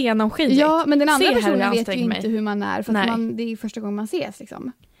så genomskinligt. Ja, men den andra Se, personen vet ju inte hur man är, för att det är första gången man ses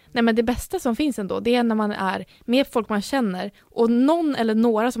liksom. Nej, men det bästa som finns ändå, det är när man är med folk man känner och någon eller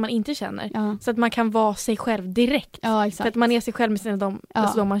några som man inte känner. Ja. Så att man kan vara sig själv direkt. Ja, exakt. För att man är sig själv med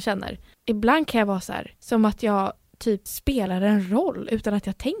de man känner. Ibland kan jag vara så här, som att jag typ spelar en roll utan att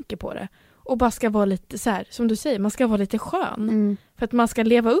jag tänker på det. Och bara ska vara lite så här, som du säger, man ska vara lite skön. För att man ska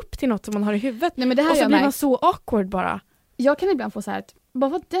leva upp till något som man har i huvudet. Nej, men det här och så blir man så awkward bara. Jag kan ibland få så här, att bara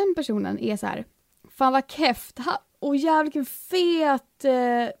för att den personen är så här, fan vad keft, och jävlar vilken fet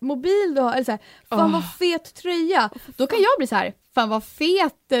mobil du har, eller så här, fan vad fet tröja. Då kan jag bli så här, fan vad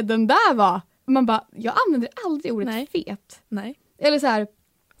fet den där var. Man bara, jag använder aldrig ordet fet. Nej. Eller så här,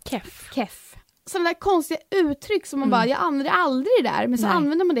 keff. Sådana där konstiga uttryck som man bara, jag använder aldrig det där. Men så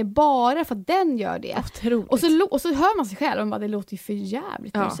använder man det bara för att den gör det. Och så hör man sig själv och man bara, det låter ju för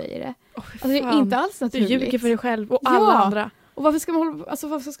jävligt när du säger det. Alltså det är inte alls naturligt. Du ljuger för dig själv och alla andra. Och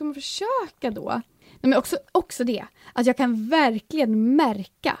varför ska man försöka då? Nej, men också det, att jag kan verkligen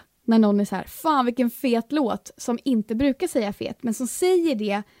märka när någon är så här, fan vilken fet låt, som inte brukar säga fet, men som säger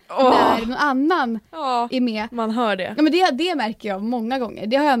det när någon annan är med. Man hör det. Ja, men det märker jag många gånger.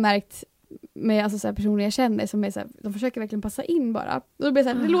 Det har jag märkt med alltså, så här, personer jag känner som är så här, de försöker verkligen passa in bara. Och då blir det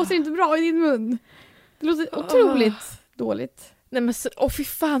så här, det låter inte bra i din mun. Det låter otroligt dåligt. Nej, men fy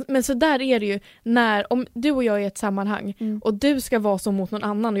fan, men så där är det ju när, om du och jag är i ett sammanhang och du ska vara så mot någon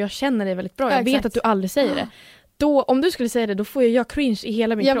annan och jag känner dig väldigt bra, jag vet att du aldrig säger det. Då, om du skulle säga det, då får jag cringe i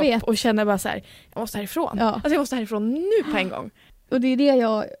hela min kropp och känner bara så här, jag måste härifrån. Ja. Alltså jag måste härifrån nu på en gång. Och det är det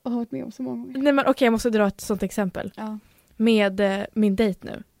jag har hört med om så många gånger. Nej, men okej, jag måste dra ett sånt exempel. Ja. Med min dejt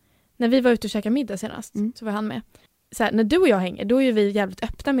nu. När vi var ute och käkade middag senast så var han med. Så här, när du och jag hänger, då är vi jävligt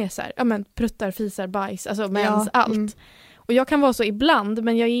öppna med så här, ja men pruttar, fisar, bajs, alltså mens, allt. Och jag kan vara så ibland,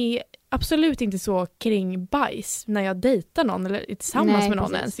 men jag är absolut inte så kring bajs när jag dejtar någon eller tillsammans med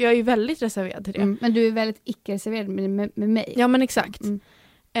någon ens. Jag är ju väldigt reserverad till det. Men du är väldigt icke-reserverad med mig. Ja, men exakt.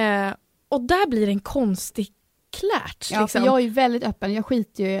 Och där blir det en konstig klärt. Ja, liksom. För jag är ju väldigt öppen. Jag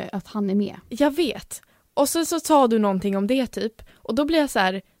skiter ju att han är med. Jag vet. Och så sa du någonting om det typ. Och då blir jag så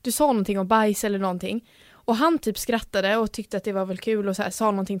här, du sa någonting om bajs eller någonting. Och han typ skrattade och tyckte att det var väl kul och så här,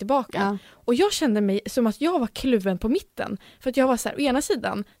 sa någonting tillbaka. Ja. Och jag kände mig som att jag var kluven på mitten. För att jag var så här, å ena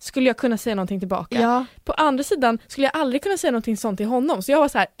sidan skulle jag kunna säga någonting tillbaka. Ja. På andra sidan skulle jag aldrig kunna säga någonting sånt till honom. Så jag var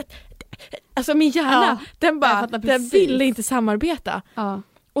så här, alltså min hjärna, den ville inte samarbeta. Ja.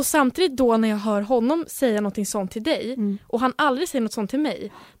 Och samtidigt då när jag hör honom säga någonting sånt till dig och han aldrig säger något sånt till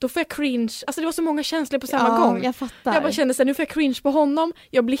mig, då får jag cringe. Alltså det var så många känslor på samma gång. Jag fattar. Jag bara kände så här, nu får jag cringe på honom.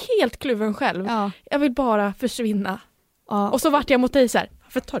 Jag blir helt kluven själv. Ja. Jag vill bara försvinna. Ja. Och så vart jag mot dig så här,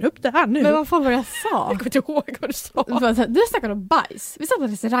 varför tar du upp det här nu? Men vad fan var det jag sa? Jag kommer inte ihåg vad du sa. Du snackade om bajs. Vi satt på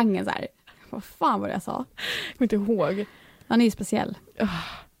restaurangen så här. Vad fan var det jag sa? Jag kommer inte ihåg. Han är ju speciell.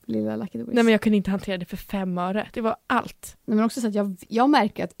 Lilla Lucky the Wiz. Nej, men jag kunde inte hantera det för 5 öre. Det var allt. Nej, men också så att jag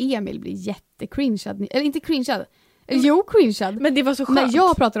märker att Emil blir jättecringead. Eller inte cringead. Jo, cringead. Men det var så skönt. När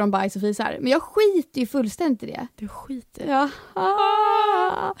jag pratar om bajs och fisar. Men jag skiter ju fullständigt i det. Du skiter.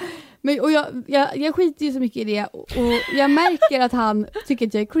 Ja. Men, och jag skiter ju så mycket i det. Och jag märker att han tycker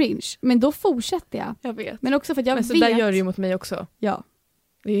att jag är cringe. Men då fortsätter jag. Jag vet. Men också för att jag vet. Men så där gör du ju mot mig också. Ja.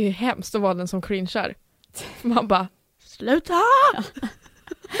 Det är ju hemskt att vara den som cringear. Man bara, sluta!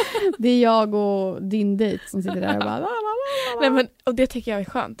 Det är jag och din dejt som sitter där och bara... Nej, men, och det tycker jag är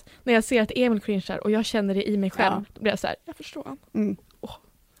skönt. När jag ser att Emil cringear och jag känner det i mig själv, då blir jag så här, jag förstår han.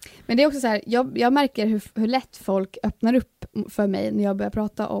 Men det är också så här, jag märker hur lätt folk öppnar upp för mig när jag börjar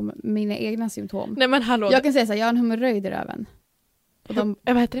prata om mina egna symptom. Nej, men hallå. Jag kan säga så här, jag har en hemorrojd i röven.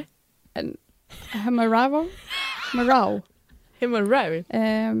 Vad heter det? En hemorrhoid? Hemorrhoid?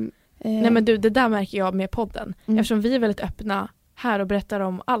 Nej, men du, det där märker jag med podden. Eftersom vi är väldigt öppna här och berättar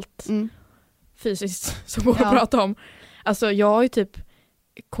om allt fysiskt som går att prata om. Alltså jag har ju typ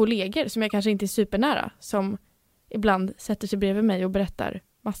kollegor som jag kanske inte är supernära som ibland sätter sig bredvid mig och berättar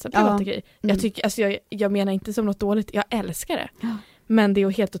massa privata grejer. Jag tycker, alltså jag menar inte som något dåligt, jag älskar det. Men det är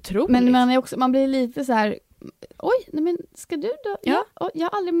ju helt otroligt. Men man blir lite så här oj, nej men ska du då? Ja. Jag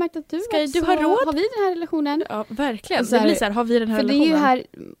har aldrig märkt att du Ska också du ha råd? har vi den här relationen. Ja, verkligen. Så här, det blir så här, har vi den här för relationen? det är ju här,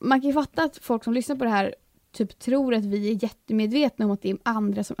 man kan ju fatta att folk som lyssnar på det här typ tror att vi är jättemedvetna om att det är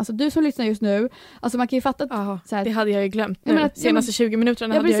andra som, alltså du som lyssnar just nu, alltså man kan ju fatta att så här, det hade jag ju glömt nu. Men Senaste 20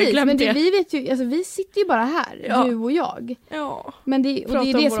 minuterna hade precis, jag ju glömt men det. vi vet ju, alltså vi sitter ju bara här, du och jag. Ja. Men det, och det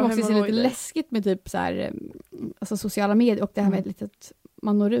är Prata om det våra som också är lite hemorrojder. läskigt med typ så här, alltså sociala medier och det här med lite att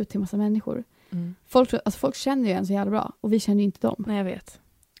man når ut till massa människor. Folk känner ju en så jävla bra och vi känner ju inte dem. Nej, jag vet.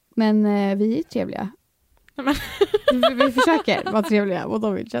 Men vi är trevliga. vi försöker vara trevliga och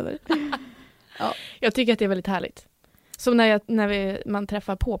de vi känner. Ja. Jag tycker att det är väldigt härligt. Som när man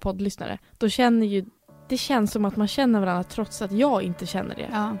träffar på poddlyssnare, då känner ju, det känns som att man känner varandra trots att jag inte känner det.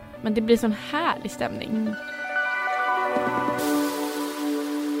 Ja. Men det blir sån härlig stämning.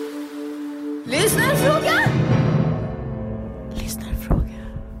 Lyssnarfråga!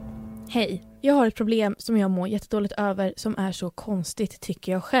 Hej, jag har ett problem som jag mår jättedåligt över som är så konstigt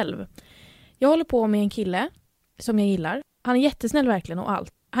tycker jag själv. Jag håller på med en kille som jag gillar. Han är jättesnäll verkligen och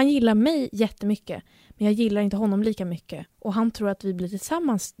allt. Han gillar mig jättemycket, men jag gillar inte honom lika mycket. Och han tror att vi blir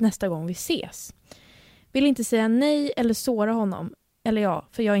tillsammans nästa gång vi ses. Vill inte säga nej eller såra honom. Eller ja,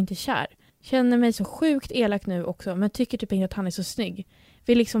 för jag är inte kär. Känner mig så sjukt elak nu också, men tycker typ inte att han är så snygg.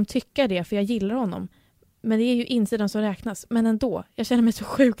 Vill liksom tycka det för jag gillar honom. Men det är ju insidan som räknas. Men ändå, jag känner mig så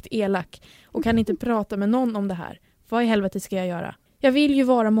sjukt elak. Och kan inte prata med någon om det här. Vad i helvete ska jag göra? Jag vill ju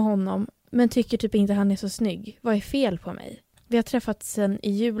vara med honom, men tycker typ inte att han är så snygg. Vad är fel på mig? Vi har träffats sen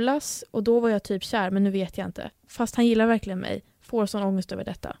i julas och då var jag typ kär, men nu vet jag inte. Fast han gillar verkligen mig. Får sån ångest över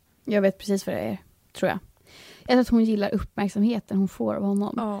detta. Jag vet precis vad det är, tror jag. Jag tror att hon gillar uppmärksamheten hon får av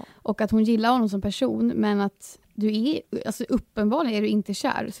honom. Ja. Och att hon gillar honom som person, men att du är, alltså uppenbarligen är du inte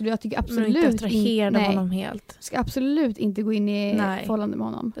kär. Så jag tycker absolut inte attraherad av honom helt. Du ska absolut inte gå in i förhållande med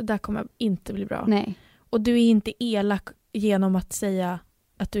honom. Det där kommer inte bli bra. Nej. Och du är inte elak genom att säga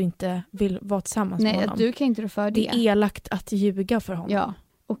att du inte vill vara tillsammans med honom. Nej, du kan inte rå för det. Det är elakt att ljuga för honom. Ja.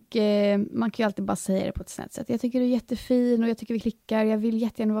 Och man kan ju alltid bara säga det på ett snällt sätt. Jag tycker du är jättefin och jag tycker vi klickar. Jag vill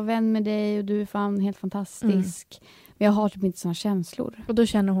jättegärna vara vän med dig och du är fan helt fantastisk. Men jag har typ inte såna känslor. Och då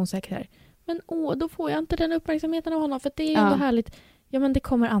känner hon säkert här. Men då får jag inte den uppmärksamheten av honom för det är ju ändå härligt. Ja, men det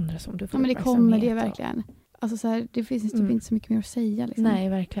kommer andra som du får men det kommer det verkligen. Alltså så här, det finns typ inte så mycket mer att säga. Liksom. Nej,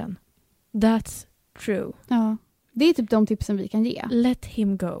 verkligen. That's true. Ja. Det är typ de tipsen vi kan ge. Let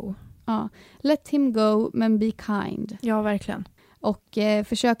him go. Ja. Let him go, men be kind. Ja, verkligen. Och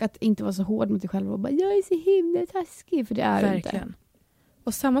försök att inte vara så hård mot dig själv och bara, jag är så himla taskig, för det är verkligen. Inte.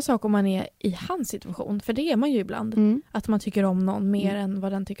 Och samma sak om man är i hans situation, för det är man ju ibland. Att man tycker om någon mer än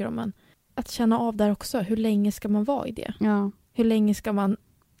vad den tycker om en. Att känna av där också, hur länge ska man vara i det? Ja. Hur länge ska man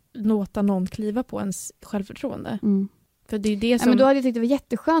låta någon kliva på ens självförtroende? För det är det som... men då hade jag tyckt det var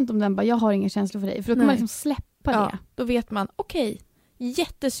jätteskönt om den bara, jag har inga känslor för dig. För då kan man liksom släppa det. Då vet man, okej,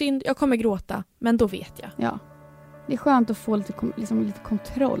 jättesynd, jag kommer gråta, men då vet jag. Ja. Det är skönt att få lite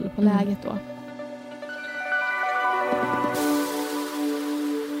kontroll på läget då.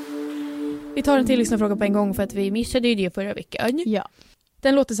 Vi tar en till lyssnarfråga på en gång för att vi missade ju det förra veckan. Ja.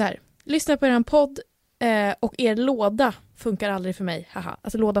 Den låter så här. Lyssna på er podd och er låda funkar aldrig för mig. Haha.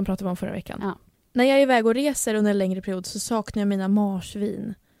 Alltså lådan pratade vi om förra veckan. Ja. När jag är iväg och reser under en längre period så saknar jag mina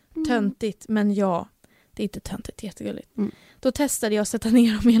marsvin. Töntigt, men ja. Det är inte töntigt, jättegulligt. Då testade jag att sätta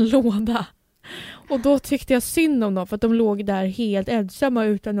ner dem i en låda. Och då tyckte jag synd om dem för att de låg där helt ensamma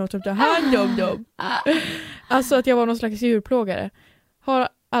utan något som tar hand om dem. Alltså att jag var någon slags djurplågare. Har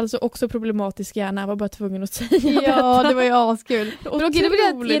alltså också problematisk hjärna. Jag var bara tvungen att säga Ja, det var ju askul. Okej, det vill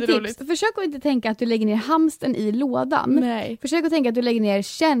jag ge tips. Försök att inte tänka att du lägger ner hamsten i lådan. Nej. Försök att tänka att du lägger ner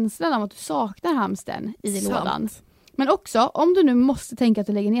känslan av att du saknar hamsten i lådan. Men också, om du nu måste tänka att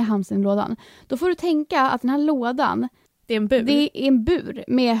du lägger ner hamsten i lådan, då får du tänka att den här lådan, det är en bur. Det är en bur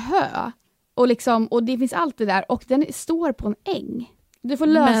med hö. Och det finns allt det där. Och den står på en äng. Du får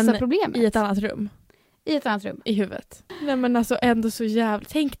lösa problemet. I ett annat rum. I ett annat rum. I huvudet. Nej, men alltså ändå så jävla...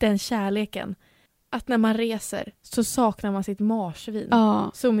 Tänk den kärleken. Att när man reser så saknar man sitt marsvin.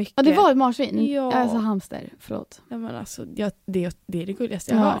 Ja. Så mycket. Ja, det var ett marsvin. Ja. Alltså hamster, förlåt. Ja, men alltså, det är det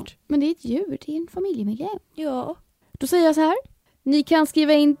gulligaste jag har hört. Men det är ett djur, det är en familjemedlem. Ja. Då säger jag så här. Ni kan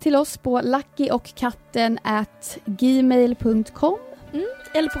skriva in till oss på luckyochkatten@gmail.com.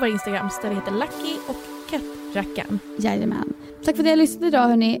 Eller på vår Instagram där det heter Lucky och kattrackan. Jajamän. Tack för att ni har lyssnat idag,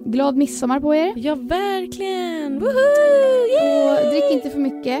 hörni. Glad midsommar på er. Ja, verkligen. Woohoo! Och drick inte för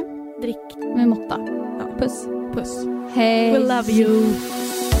mycket. Drick med måtta. Ja. Puss. Puss. Hej. We love you.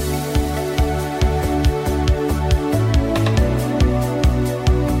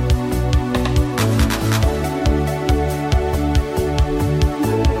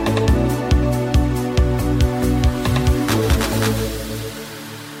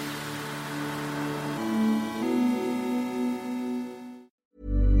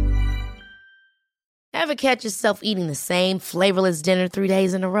 Ever catch yourself eating the same flavorless dinner 3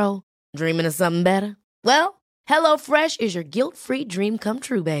 days in a row? Dreaming of something better? Well, HelloFresh is your guilt-free dream come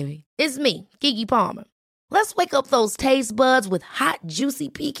true, baby. It's me, Keke Palmer. Let's wake up those taste buds with hot, juicy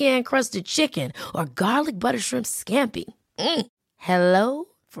pecan-crusted chicken or garlic butter shrimp scampi. Hello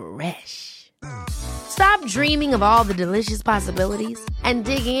Fresh. Stop dreaming of all the delicious possibilities and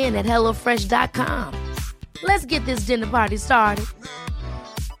dig in at HelloFresh.com. Let's get this dinner party started.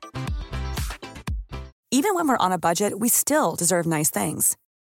 Even when we're on a budget, we still deserve nice things.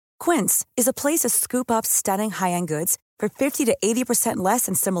 Quince is a place to scoop up stunning high-end goods for 50 to 80% less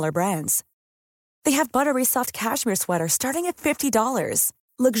than similar brands. They have buttery soft cashmere sweaters starting at $50,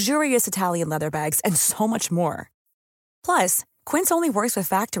 luxurious Italian leather bags, and so much more. Plus, Quince only works with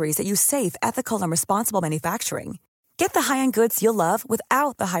factories that use safe, ethical, and responsible manufacturing. Get the high-end goods you'll love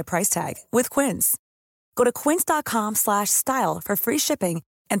without the high price tag with Quince. Go to quince.com/style for free shipping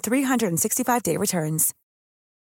and 365-day returns.